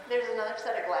tie. There's another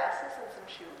set of glasses and some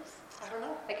shoes. I don't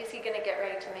know. Like, is he going to get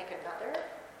ready to make another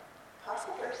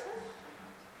Possible. person?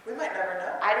 We might never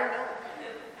know. I don't know.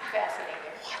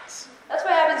 Fascinating. What? That's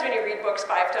what happens when you read books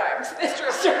 5 times. It's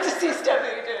true. Start to see stuff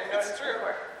that you didn't know. It's true.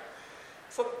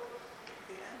 So,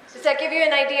 the end. Does that give you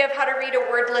an idea of how to read a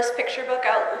wordless picture book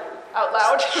out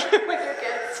loud with your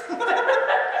kids?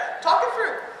 Talk it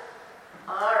through.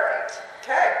 All right.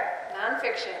 Okay.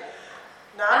 Nonfiction.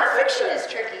 Nonfiction. Nonfiction is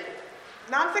tricky.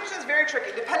 Nonfiction is very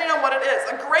tricky, depending on what it is.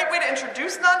 A great way to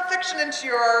introduce nonfiction into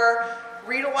your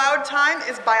read aloud time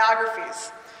is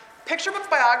biographies. Picture books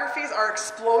biographies are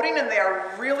exploding and they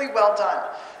are really well done.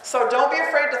 So don't be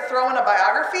afraid to throw in a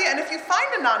biography, and if you find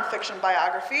a nonfiction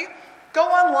biography, go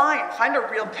online, find a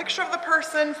real picture of the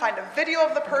person, find a video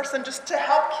of the person, just to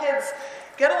help kids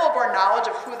get a little more knowledge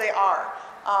of who they are.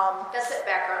 That's that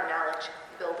background knowledge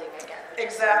building again.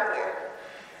 Exactly.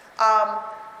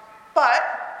 But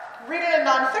reading a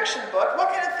nonfiction book,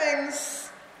 what kind of things?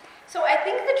 So I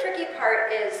think the tricky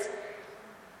part is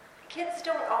kids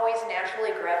don't always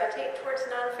naturally gravitate towards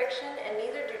nonfiction, and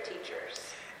neither do teachers.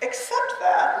 Except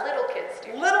that Little kids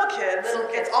do. Little kids,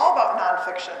 it's all about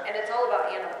nonfiction. And it's all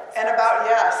about animals. And about,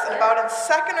 yes, and about in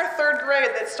second or third grade,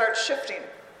 that starts shifting.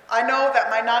 I know that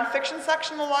my nonfiction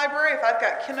section in the library, if I've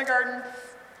got kindergarten,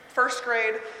 first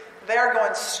grade, they are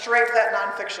going straight to that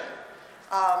nonfiction.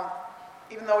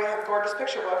 Even though we have gorgeous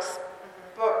picture books,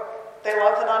 but they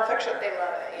love the nonfiction. They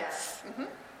love it, yes.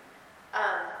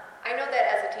 I know that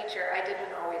as a teacher, I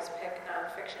didn't always pick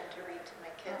nonfiction to read to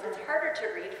my kids. It's harder to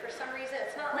read for some reason.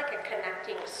 It's not like a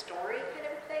connecting story kind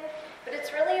of thing, but it's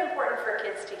really important for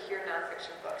kids to hear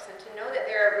nonfiction books and to know that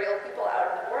there are real people out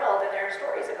in the world and there are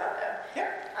stories about them. Yeah.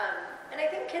 And I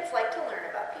think kids like to learn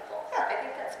about people. Yeah. I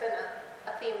think that's been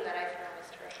a theme that I've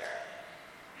noticed for sure.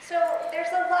 So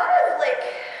there's a lot of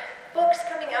books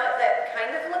coming out that kind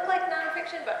of look like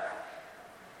nonfiction, but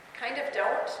kind of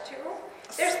don't too.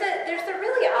 There's the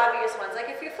really obvious ones. Like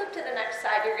if you flip to the next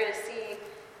side, you're going to see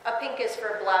a pink is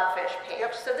for blobfish page.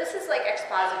 Yep. So this is like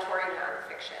expository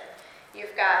nonfiction.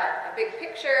 You've got a big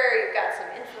picture, you've got some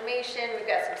information, we've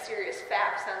got some serious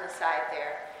facts on the side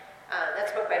there.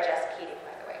 That's a book by Jess Keating,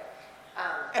 by the way.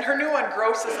 And her new one,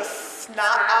 Gross as a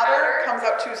Snot Otter, comes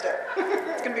out Tuesday.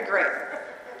 It's going to be great.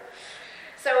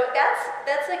 So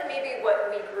that's like maybe what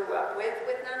we grew up with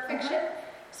nonfiction.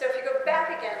 So if you go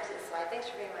back again to the slide, thanks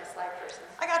for being my slide person.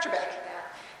 I got your back.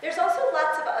 There's also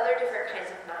lots of other different kinds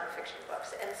of nonfiction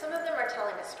books, and some of them are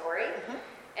telling a story.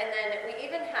 And then we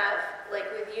even have, like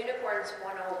with Unicorns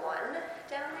 101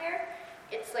 down there,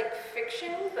 it's like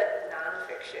fiction but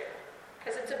nonfiction,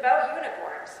 because it's about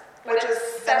unicorns. And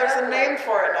there's a name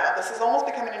for it now. This is almost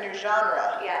becoming a new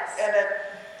genre. Yes. And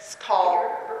it's called... Can you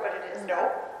remember what it is?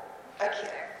 No, I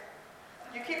can't.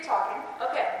 You keep talking.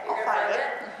 Okay, you're I'll going to find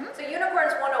find it. So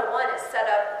Unicorns 101 is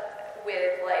set up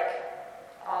with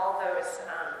all those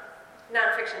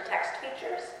nonfiction text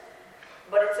features,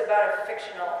 but it's about a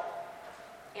fictional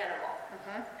animal.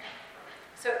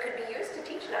 So it could be used to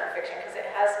teach nonfiction because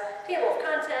it has table of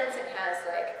contents, it has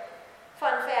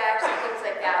fun facts and things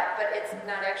like that, but it's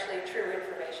not actually true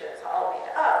information. It's all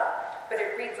made up, but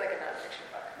it reads like a nonfiction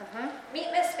book.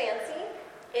 Meet Miss Fancy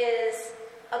is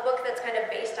a book that's kind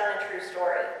of based on a true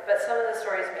story, but some of the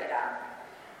stories made up.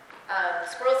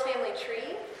 Squirrel's Family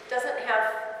Tree doesn't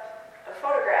have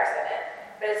photographs in it,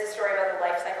 but it's a story about the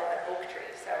life cycle of an oak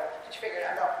tree. So, did you figure it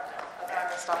out? No. Okay. I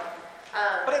messed up.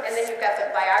 And then you've got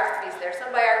the biographies there.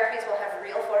 Some biographies will have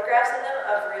real photographs in them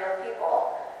of real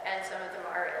people, and some of them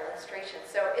are illustrations.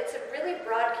 So it's a really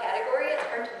broad category. It's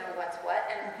hard to know what's what,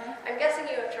 and I'm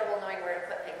guessing you have trouble knowing where to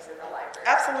put things in the library.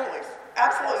 Absolutely.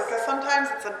 Absolutely, because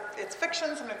sometimes it's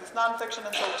fiction, sometimes it's nonfiction,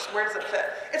 and so where does it fit?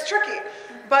 It's tricky,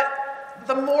 but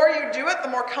the more you do it,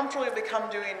 the more comfortable you become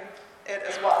doing it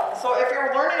as well. So if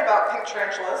you're learning about pink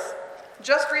tarantulas,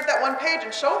 just read that one page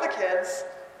and show the kids,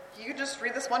 you just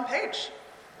read this one page,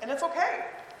 and it's okay.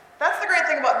 That's the great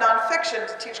thing about nonfiction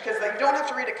to teach kids, that you don't have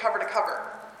to read it cover to cover.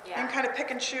 Yeah. You can kind of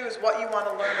pick and choose what you want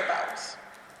to learn about.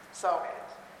 So,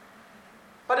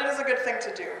 but it is a good thing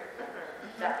to do.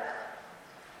 Definitely.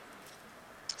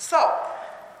 So,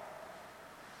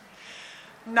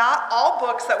 not all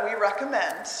books that we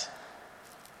recommend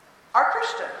are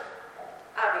Christian.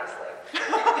 Obviously.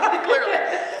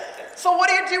 Clearly. So what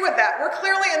do you do with that? We're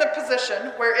clearly in a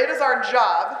position where it is our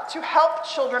job to help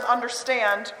children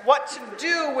understand what to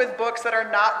do with books that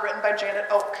are not written by Janet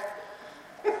Oak.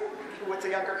 Ooh, it's a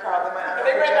younger crowd, they might not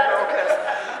know who Janet Oak is.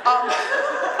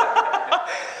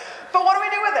 But what do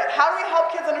we do with it? How do we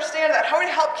help kids understand that? How do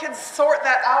we help kids sort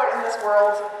that out in this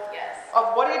world? Yes.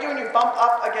 Of what do you do when you bump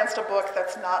up against a book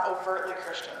that's not overtly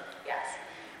Christian? Yes.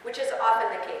 Which is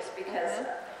often the case because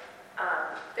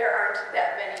there aren't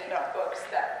that many books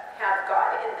that have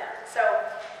God in them. So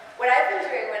what I've been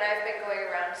doing when I've been going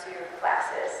around to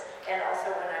classes, and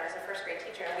also when I was a first grade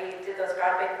teacher, and we did those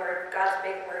God's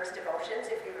Big Words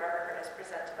devotions, if you've ever heard us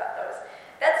present about those,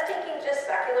 that's taking just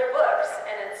secular books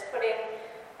and it's putting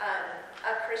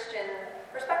a Christian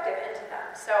perspective into them.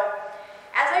 So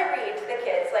as I read to the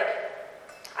kids,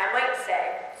 I might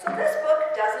say, so this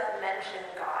book doesn't mention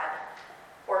God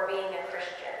or being a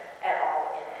Christian at all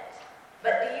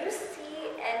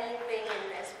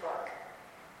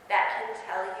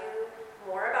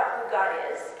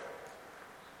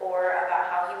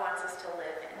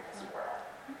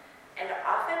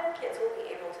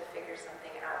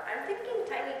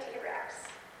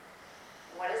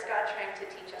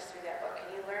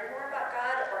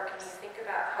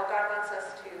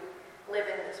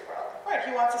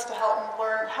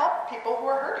help people who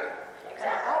are hurting.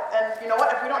 Exactly. And you know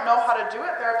what? If we don't know how to do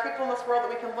it, there are people in this world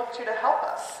that we can look to help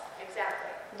us.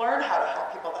 Exactly. Learn how to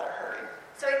help people that are hurting.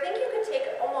 So I think you could take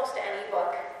almost any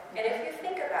book, and if you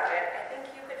think about it, I think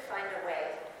you could find a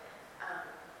way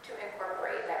to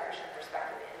incorporate that Christian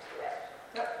perspective into it.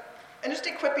 Yep. And just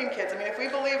equipping kids. I mean, if we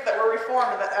believe that we're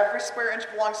reformed and that every square inch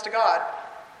belongs to God,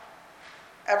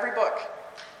 every book,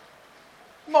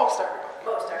 most every book.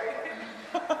 Most every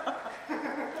book.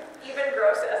 Even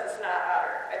gross as it's not outer.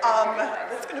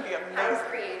 That's going to be amazing. How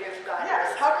creative God is.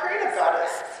 Yes, how creative God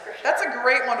is. Sure. That's a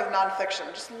great one with nonfiction.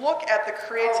 Just look at the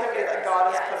creativity that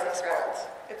God has put in this world.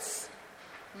 It's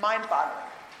mind-boggling.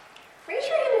 Raise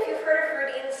your hand if you've heard of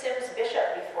Rudine Sims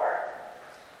Bishop before.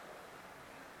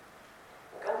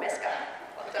 Go Miska.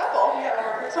 A couple.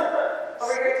 Yeah.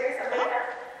 Over here too, somebody?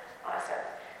 Awesome.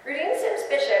 Rudine Sims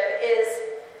Bishop is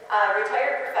a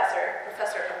retired professor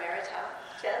emeritus.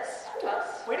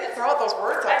 We didn't throw out those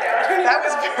words out I know. there. That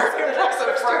was very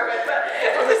impressive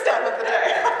for this time of the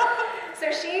day. So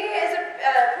she is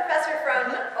a professor from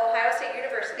Ohio State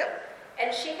University, and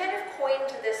she kind of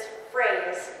coined this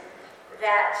phrase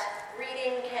that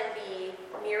reading can be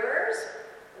mirrors,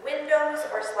 windows,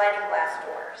 or sliding glass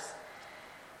doors.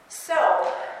 So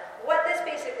what this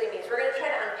basically means, we're going to try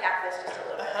to unpack this just a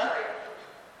little bit for you.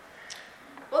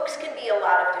 Books can be a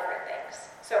lot of different things.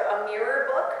 So a mirror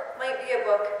book might be a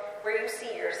book where you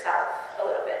see yourself a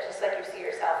little bit, just like you see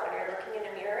yourself when you're looking in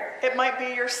a mirror. It might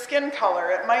be your skin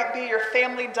color. It might be your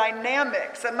family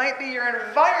dynamics. It might be your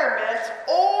environment,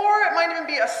 or it might even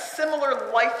be a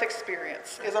similar life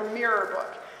experience is a mirror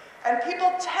book. And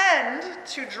people tend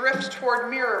to drift toward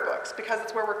mirror books because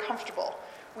it's where we're comfortable.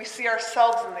 We see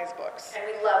ourselves in these books. And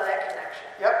we love that connection.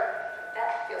 Yep.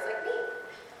 That feels like me.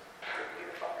 It's a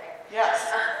beautiful thing. Yes.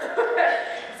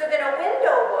 So then a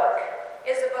window book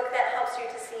is a book that helps you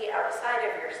to see outside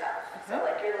of yourself. So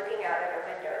like you're looking out at a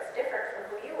window, it's different from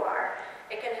who you are.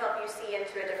 It can help you see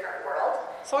into a different world.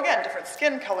 So again, different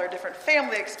skin color, different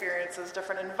family experiences,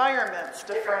 different environments,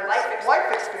 different life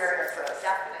experiences.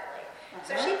 Definitely.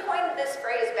 So she coined this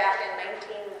phrase back in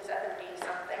 1970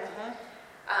 something.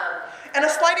 And a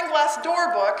sliding glass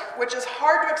door book, which is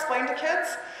hard to explain to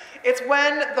kids, it's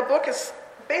when the book is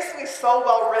basically so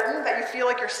well written that you feel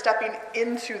like you're stepping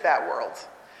into that world.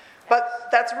 But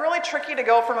that's really tricky to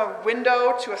go from a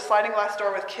window to a sliding glass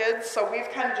door with kids, so we've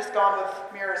kind of just gone with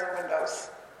mirrors and windows.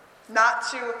 Not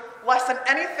to lessen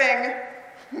anything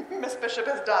Miss Bishop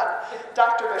has done,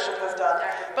 Dr. Bishop has done.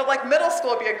 But like middle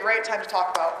school would be a great time to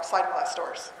talk about sliding glass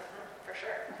doors. For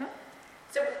sure.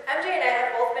 So MJ and I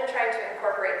have both been trying to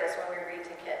incorporate this when we read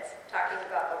to kids, talking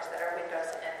about books that are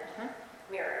windows and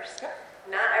mirrors. Yep.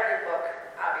 Not every book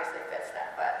obviously fits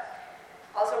that, but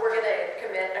also we're going to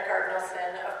commit a cardinal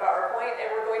sin of PowerPoint, and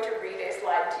we're going to read a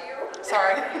slide to you.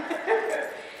 Sorry.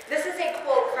 This is a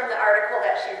quote from the article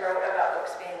that she wrote about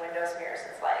books being windows, mirrors,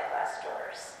 and sliding glass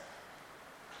doors.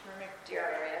 Do you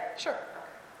want me to read it? Sure.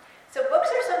 Okay. So books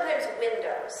are sometimes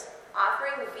windows,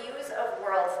 offering views of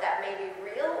worlds that may be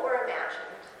real or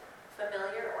imagined,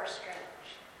 familiar or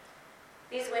strange.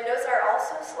 These windows are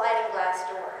also sliding glass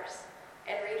doors,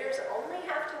 and readers only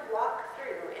have to walk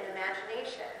through in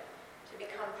imagination to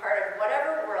become part of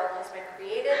whatever world has been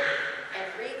created and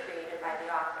recreated by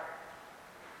the author.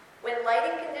 When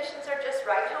lighting conditions are just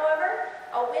right, however,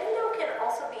 a window can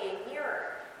also be a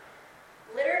mirror.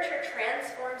 Literature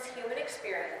transforms human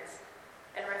experience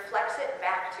and reflects it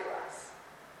back to us.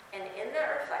 And in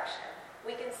that reflection,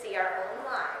 we can see our own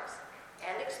lives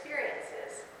and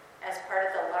experiences as part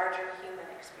of the larger human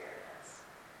experience.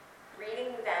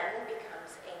 Reading then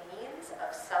becomes a means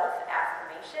of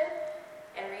self-affirmation,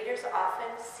 and readers often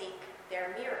seek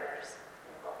their mirrors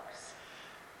in books.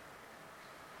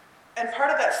 And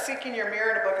part of that seeking your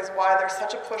mirror in a book is why there's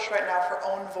such a push right now for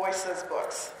own voices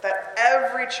books. That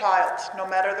every child, no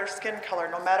matter their skin color,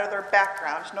 no matter their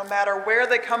background, no matter where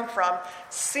they come from,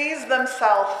 sees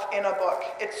themselves in a book.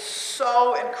 It's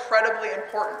so incredibly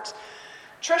important.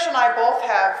 Trish and I both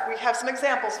have some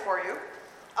examples for you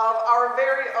of our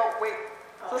very,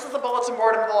 so this is a bulletin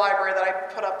board in the library that I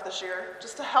put up this year,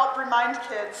 just to help remind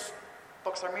kids,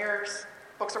 books are mirrors,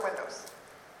 books are windows.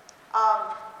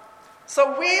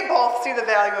 So we both see the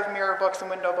value of mirror books and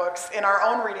window books in our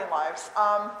own reading lives.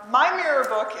 My mirror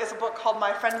book is a book called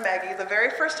My Friend Maggie. The very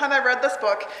first time I read this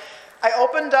book, I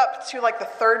opened up to like the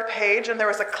third page and there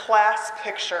was a class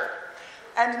picture.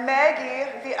 And Maggie,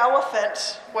 the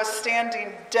elephant, was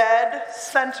standing dead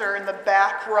center in the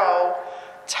back row,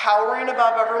 towering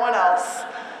above everyone else.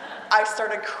 I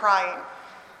started crying.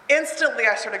 Instantly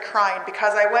I started crying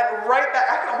because I went right back.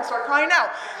 I could almost start crying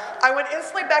now. I went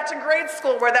instantly back to grade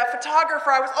school where that photographer,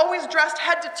 I was always dressed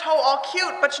head to toe, all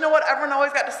cute, but you know what everyone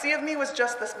always got to see of me was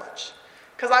just this much.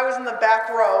 Because I was in the back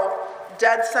row,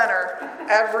 dead center,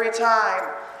 every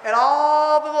time. And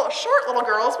all the short little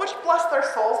girls, which bless their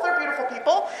souls, they're beautiful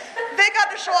people, they got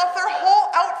to show off their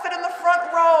whole outfit in the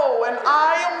front row, and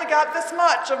I only got this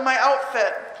much of my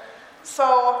outfit.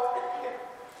 So,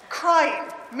 crying.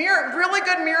 Really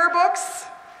good mirror books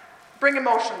bring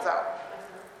emotions out.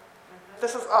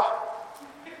 This is,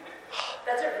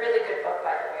 That's a really good book,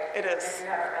 by the way. It is. If you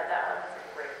haven't read that one, it's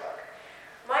a great book.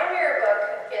 My mirror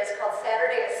book is called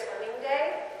Saturday is Swimming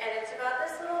Day, and it's about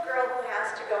this little girl who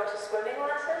has to go to swimming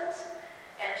lessons,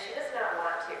 and she does not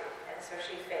want to, and so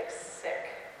she fakes sick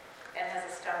and has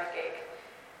a stomach ache.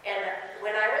 And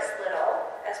when I was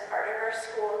little, as part of our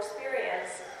school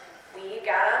experience, we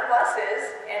got on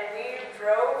buses and we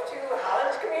drove to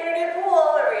Holland's Community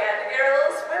Pool, and we had to get our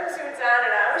little swimsuits on,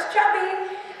 and I was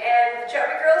chubby, and the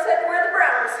chubby girls had to wear the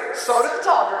brown suits. So did the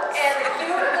tall girls. And the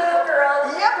cute little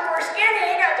girls who were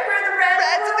skinny got to wear the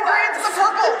reds and the greens and the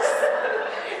purples.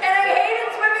 And I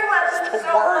hated swimming lessons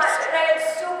so much, and I had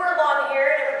super long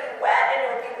hair, and it would be wet, and it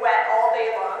would be wet all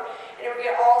day long, and it would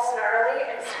get all snarly,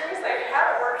 and seriously, I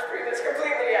haven't worked through this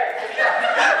completely yet.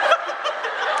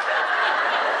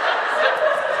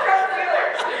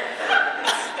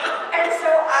 And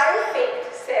so I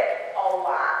faked sick a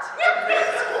lot in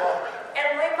grade school.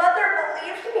 And my mother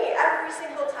believed me every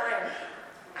single time.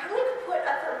 I put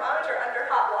a thermometer under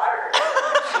hot water.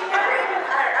 She never even,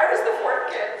 I was the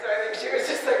fourth kid, so I think she was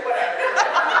just like, whatever.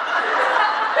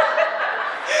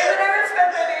 And then I would spend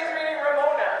my days reading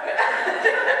Ramona.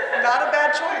 Not a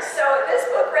bad choice. So this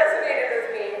book resonated with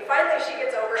me. Finally, she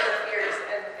gets over her fears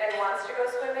and wants to go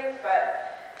swimming,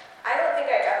 but I don't think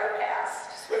I ever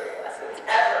passed swimming lessons,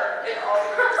 ever, in all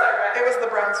the years I read. It was the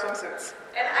brown swimsuits.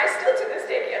 And I still to this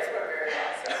day can't swim very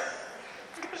well, so.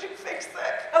 Because you fake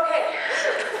sick. Okay,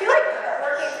 I feel like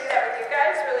working through that with you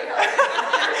guys really helped me.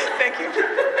 Thank you.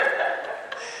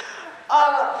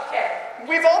 Okay.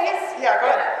 We both, Go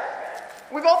ahead.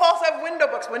 We both also have window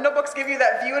books. Window books give you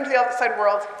that view into the outside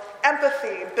world.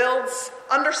 Empathy builds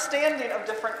understanding of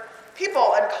different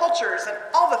people and cultures and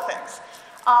all the things.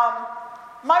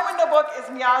 My window book is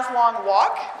Mia's Long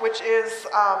Walk, which is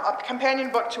a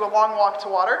companion book to A Long Walk to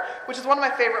Water, which is one of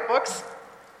my favorite books.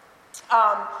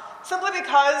 Simply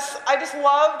because I just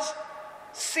loved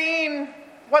seeing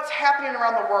what's happening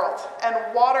around the world. And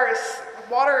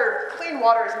clean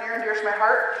water is near and dear to my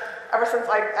heart. Ever since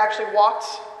I actually walked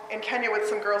in Kenya with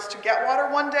some girls to get water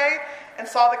one day and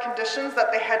saw the conditions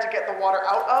that they had to get the water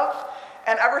out of.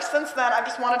 And ever since then, I've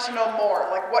just wanted to know more.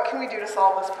 Like, what can we do to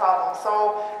solve this problem?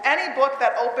 So any book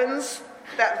that opens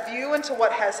that view into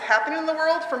what has happened in the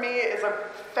world, for me, is a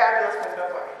fabulous window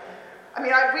book. I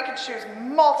mean, we could choose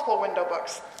multiple window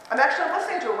books. I'm actually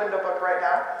listening to a window book right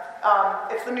now.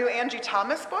 It's the new Angie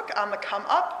Thomas book, On the Come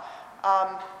Up.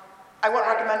 I wouldn't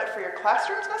recommend it for your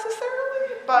classrooms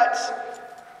necessarily, but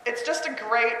it's just a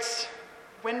great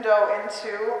window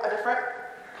into a different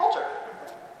culture.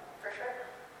 For sure.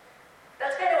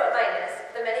 That's kind of what mine is.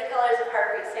 The Many Colors of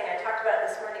Harpreet Singh. I talked about it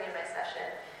this morning in my session.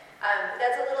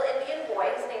 That's a little Indian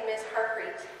boy. His name is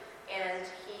Harpreet, and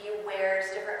he wears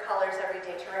different colors every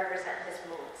day to represent his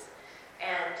moods.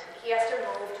 And he has to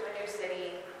move to a new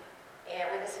city and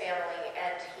with his family,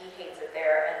 and he hates it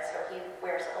there, and so he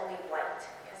wears only white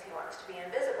because he wants to be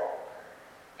invisible.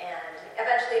 And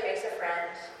eventually he makes a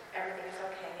friend. Everything is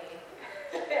okay.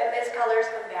 And his colors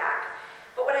come back.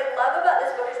 But what I love about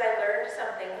this book is I learned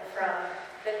something from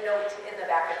the note in the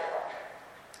back of the book.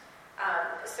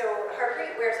 So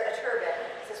Harpreet wears a turban.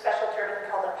 It's a special turban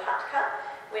called a patka,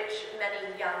 which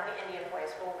many young Indian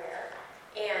boys will wear.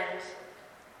 And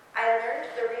I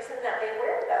learned the reason that they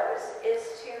wear those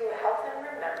is to help them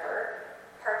remember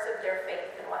parts of their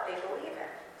faith and what they believe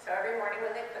in. So every morning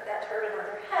when they put that turban on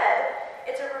their head,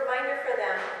 it's a reminder for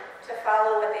them to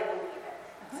follow what they believe in.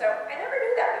 So I never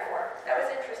knew that before. That was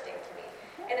interesting to me.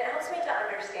 And it helps me to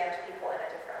understand people in a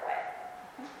different way.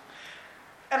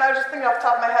 And I was just thinking off the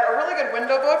top of my head, a really good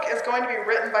window book is going to be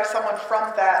written by someone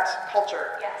from that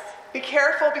culture. Yes. Be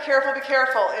careful, be careful, be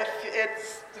careful. If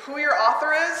it's who your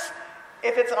author is,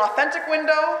 if it's an authentic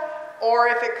window, or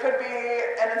if it could be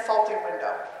an insulting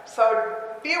window. So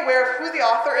be aware of who the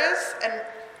author is, and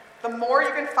the more you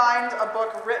can find a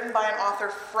book written by an author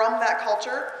from that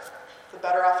culture, the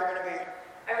better off you're going to be.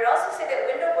 I would also say that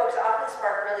window books often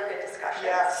spark really good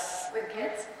discussions with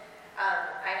kids.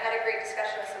 I had a great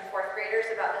discussion with some fourth graders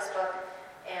about this book,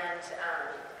 and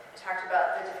talked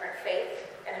about the different faith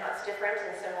and how it's different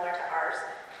and similar to ours,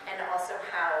 and also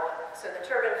how, so the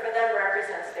turban for them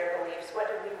represents their beliefs. What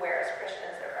do we wear as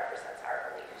Christians that represents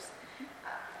our beliefs?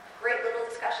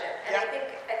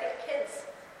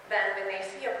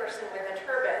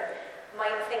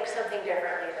 think something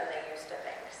differently than they used to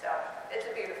think. So it's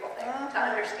a beautiful thing to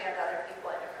understand other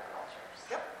people in different cultures.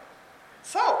 Yep.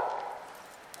 So,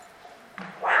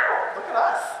 Wow. look at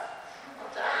us. Well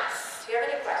done. Do you have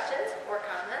any questions or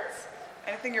comments?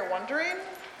 Anything you're wondering?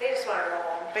 They just want to go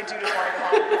home. They do just want to go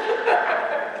home.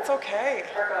 It's okay.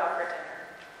 Or go out for dinner.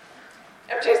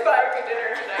 I'm just buying me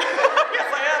dinner tonight. Yes,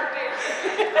 I am.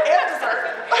 And dessert.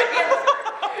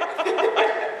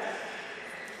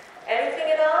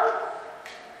 Anything at all?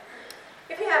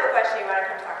 If you have a question you want to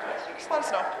come talk to us, you can Just let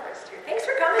us know. afterwards too. Thanks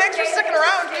for coming. Thanks for Jane. sticking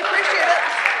around.